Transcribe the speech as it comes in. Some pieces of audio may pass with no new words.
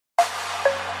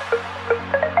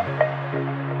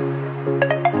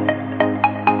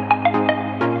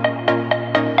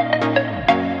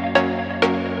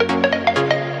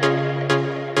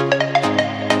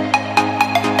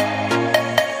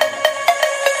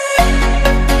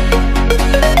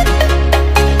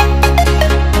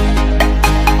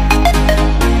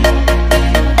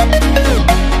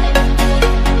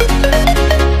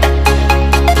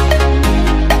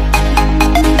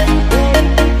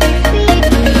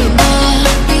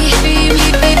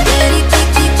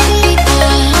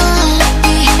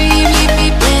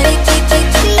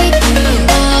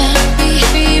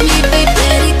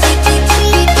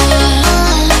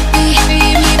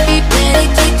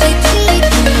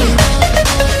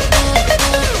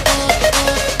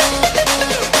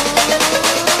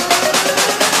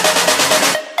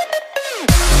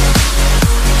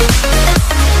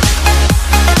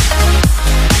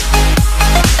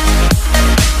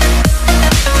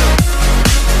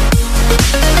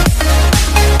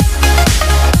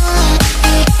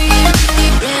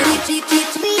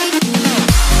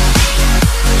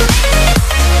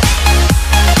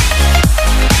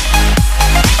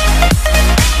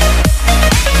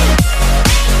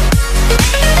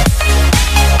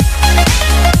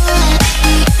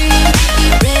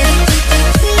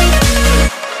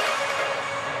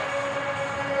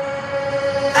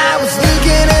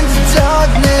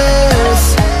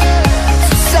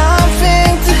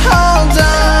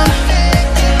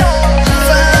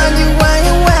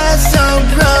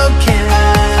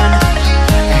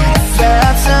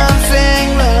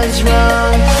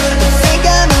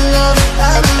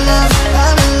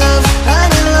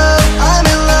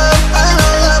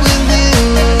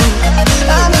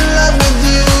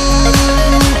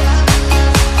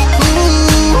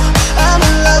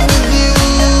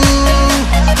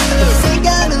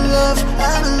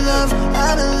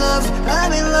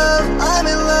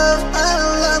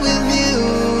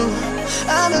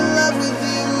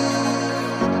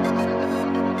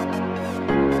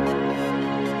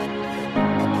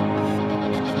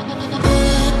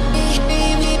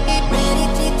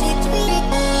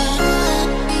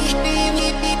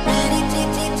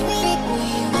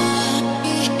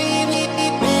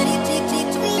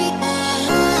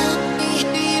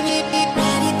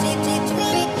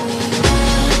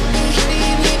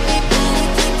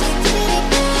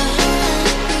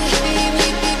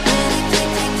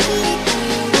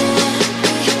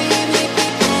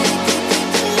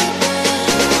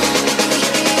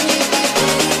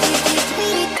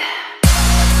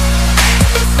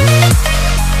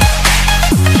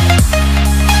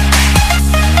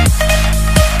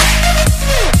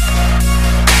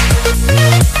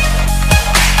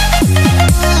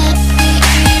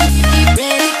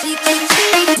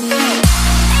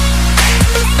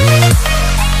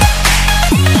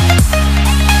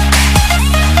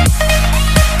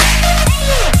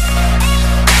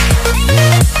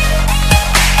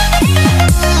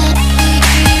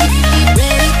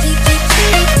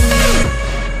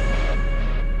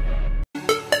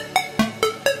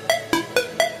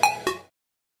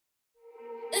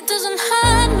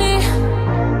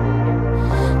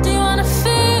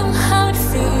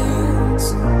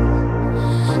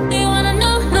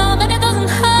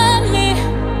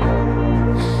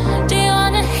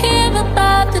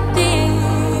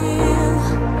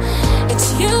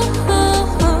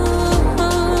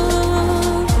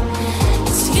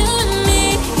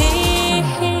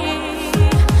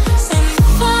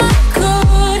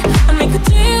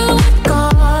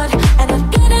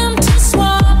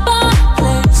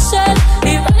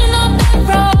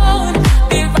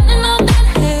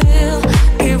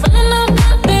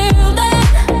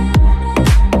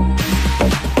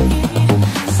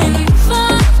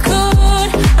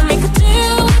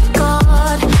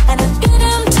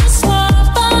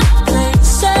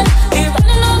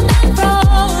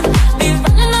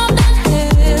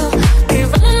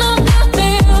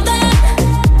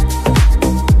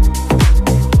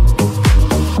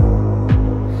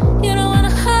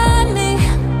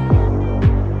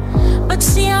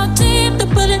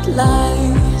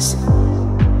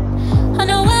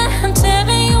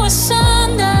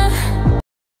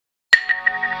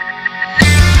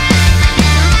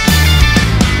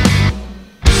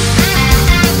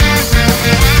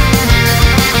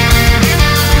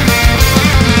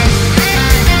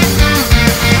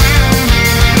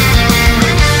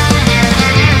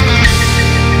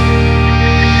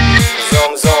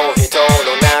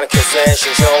心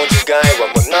情違いは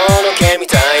物の毛み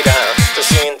たいだ。都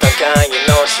心高い命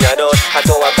宿り、あ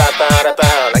とはパパラパ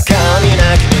ラ中身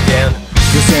なき人間。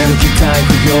寄せる期待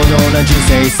不平等な人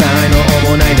生才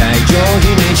能もない大乗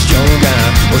非日常が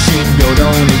押心平等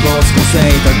に没個性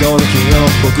たどる記憶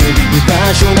僕に居場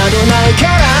所などないか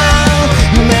ら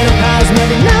夢のはずま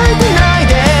で泣いてない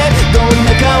でどん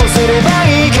な顔すれば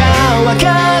いいか分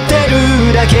かって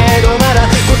るだけどまだ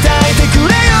答えてく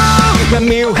れよ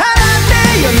闇を払って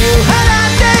闇を払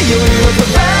って夜の帳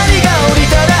が降り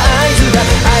たら合図だ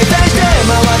相対して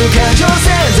回る感情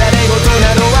線ざれ言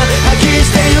などは吐き捨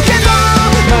てるけど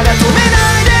まだ止めな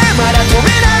いでまだ止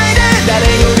めないで誰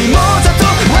よりもざっと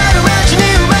悪町に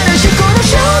生まれしこの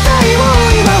正体を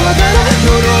今わから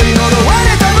呪い呪わ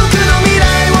れた僕の未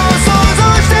来を想像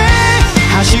して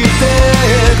走って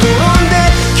転んで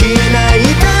消えない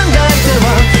短大で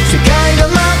は世界が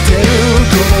待ってる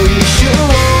この一瞬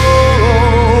を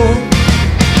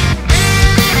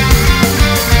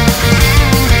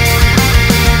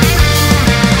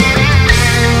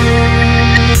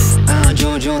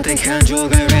感情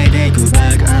が揺れていく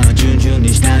バック順々に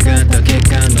従った結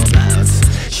果のマウス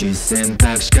選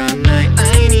択しかない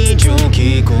愛に情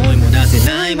気声も出せ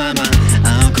ないまま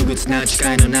悪屈な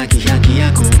誓いのなき百鬼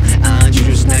夜行呪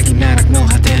術なき奈落の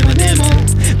果てまでも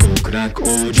極楽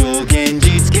往生現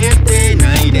実決定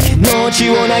ないで命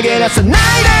を投げ出さない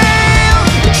で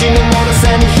うちのもろ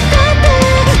さに浸って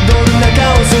どんな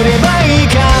顔すればいい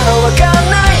かわか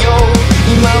んないよ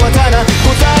今はただ答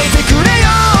えてくれよ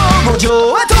五条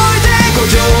は解いて五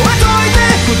条は解いて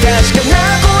不確かな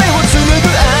声を紡ぐ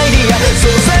アイディア相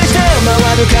殺して回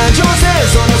る感情線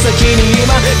その先に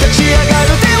今立ち上が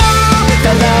る手を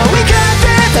ただ追い勝っ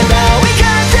てただ追い勝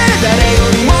って誰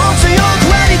よりも強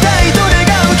くありたいと願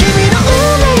う君の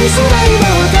運命すら今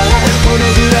わからこの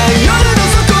ぐらい夜の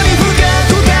底に深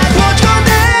く深く落ち込ん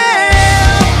で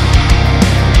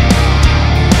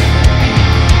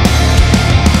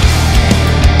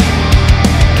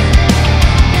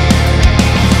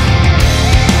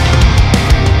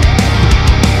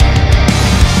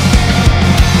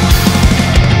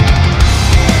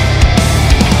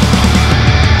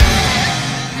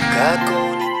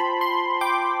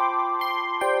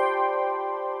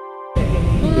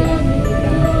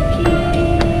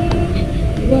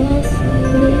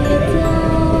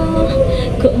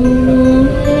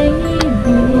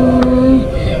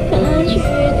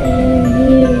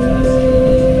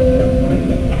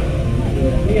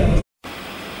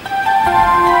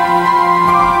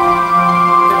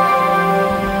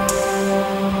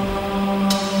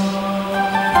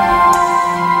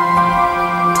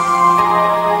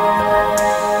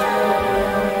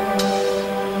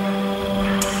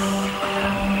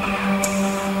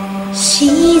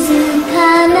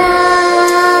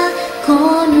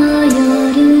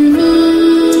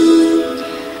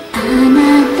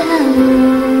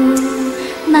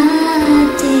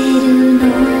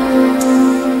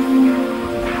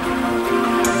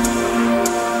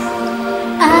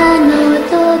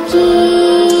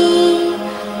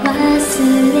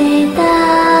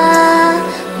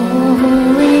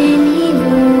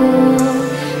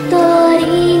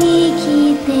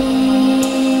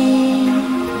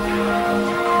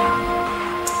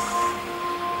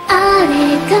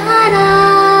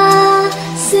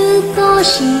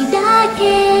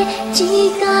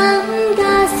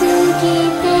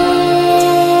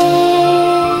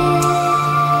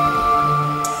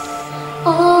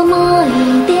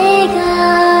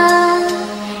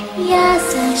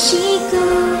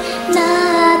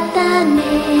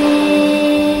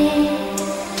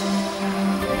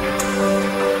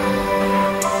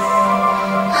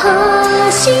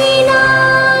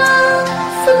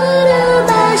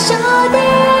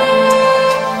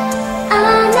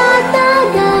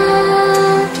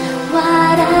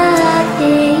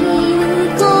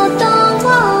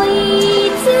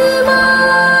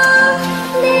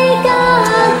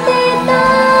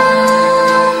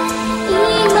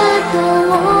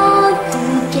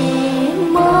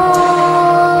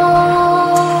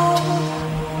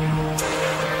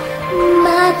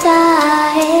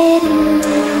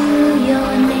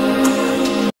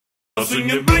Sing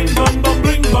it, bring bum bum,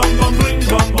 bring bum bum, bring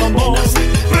bum bum bum.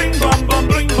 Bring bum bum,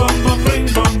 bring bum bum, bring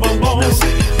bum bum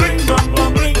bum.